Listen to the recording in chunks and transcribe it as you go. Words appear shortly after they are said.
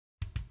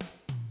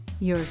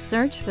Your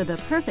search for the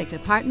perfect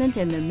apartment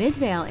in the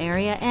Midvale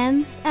area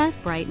ends at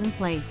Brighton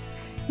Place.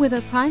 With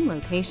a prime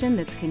location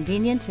that's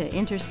convenient to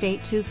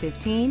Interstate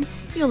 215,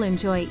 you'll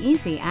enjoy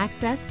easy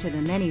access to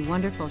the many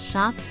wonderful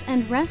shops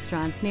and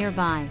restaurants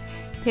nearby.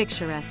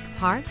 Picturesque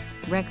parks,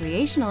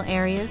 recreational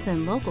areas,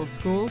 and local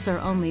schools are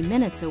only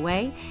minutes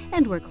away,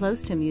 and we're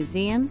close to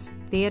museums,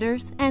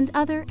 theaters, and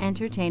other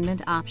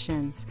entertainment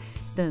options.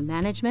 The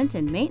management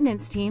and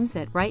maintenance teams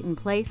at Brighton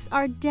Place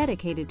are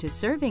dedicated to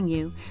serving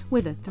you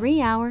with a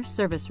 3-hour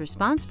service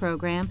response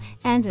program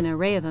and an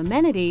array of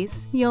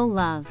amenities you'll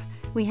love.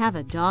 We have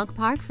a dog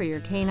park for your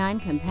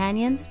canine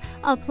companions,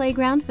 a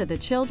playground for the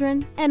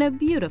children, and a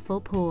beautiful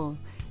pool.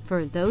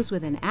 For those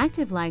with an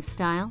active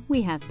lifestyle,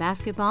 we have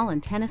basketball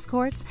and tennis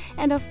courts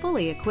and a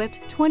fully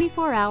equipped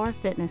 24-hour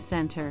fitness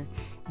center.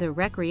 The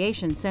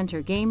Recreation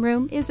Center game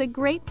room is a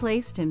great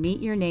place to meet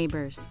your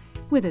neighbors.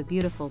 With a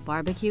beautiful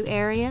barbecue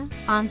area,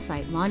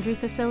 on-site laundry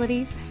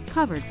facilities,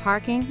 covered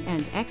parking,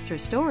 and extra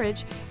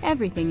storage,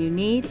 everything you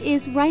need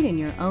is right in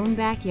your own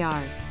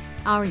backyard.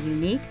 Our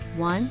unique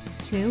 1-,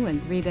 2-, and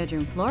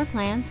 3-bedroom floor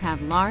plans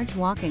have large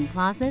walk-in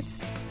closets,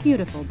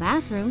 beautiful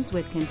bathrooms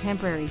with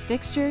contemporary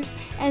fixtures,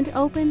 and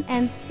open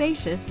and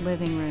spacious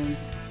living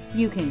rooms.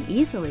 You can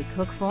easily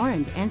cook for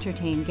and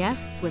entertain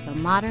guests with a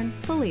modern,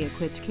 fully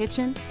equipped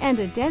kitchen and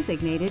a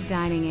designated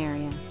dining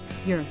area.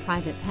 Your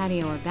private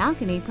patio or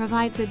balcony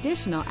provides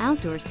additional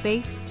outdoor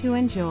space to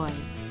enjoy.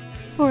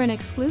 For an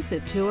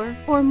exclusive tour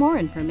or more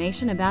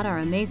information about our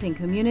amazing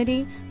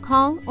community,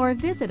 call or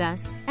visit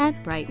us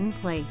at Brighton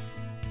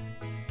Place.